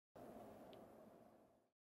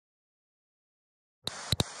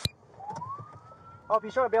Oh,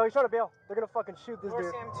 he's trying to bail. He's trying to bail. They're gonna fucking shoot this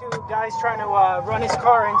dude. Sam 2, guy's trying to run his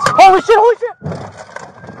car into. Holy shit! Holy shit!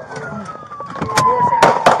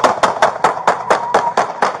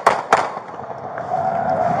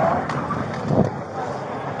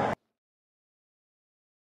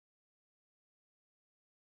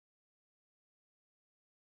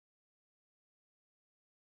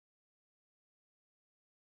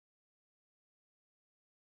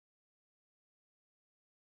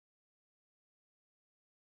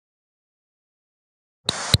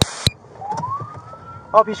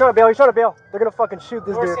 Oh, he's trying to bail. He's trying to bail. They're gonna fucking shoot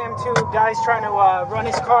this dude. Sam 2, guy's trying to run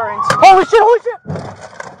his car into. Holy shit! Holy shit!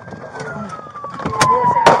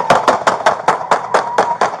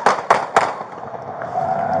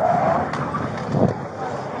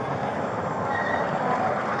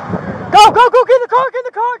 Go! Go! Go! Get in the car! Get in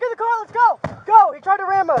the car! Get in the car! Let's go! Go! He tried to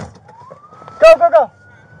ram us. Go! Go! Go!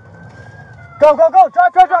 Go! Go! Go!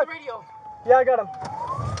 Drive! Drive! Drive! Radio. Yeah, I got him.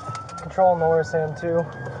 Control North Sam 2.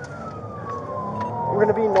 We're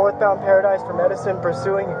going to be northbound Paradise for medicine,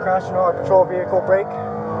 pursuing a crashed into our patrol vehicle. Break.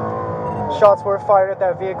 Shots were fired at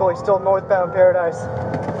that vehicle. He's still northbound Paradise.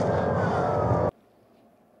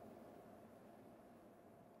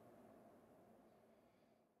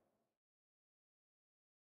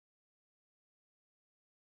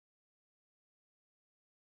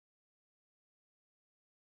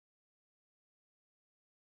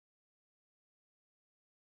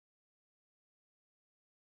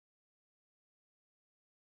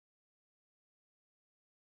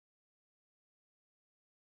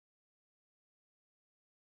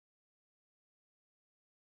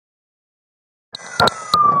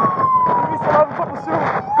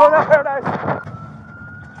 Go down Paradise.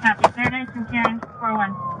 Copy. Paradise from Karen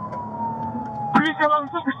 4-1. Please go on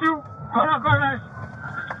foot pursuit. Go down Paradise.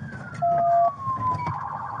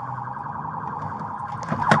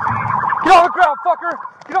 Get on the ground, fucker!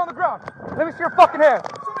 Get on the ground! Let me see your fucking hand!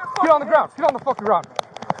 Get on the ground! Get on the fucking ground!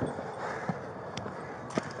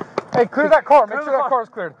 Hey, clear that car! Make sure that car's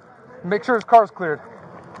cleared. Make sure his car's cleared.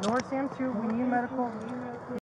 North Sam 2, we need medical.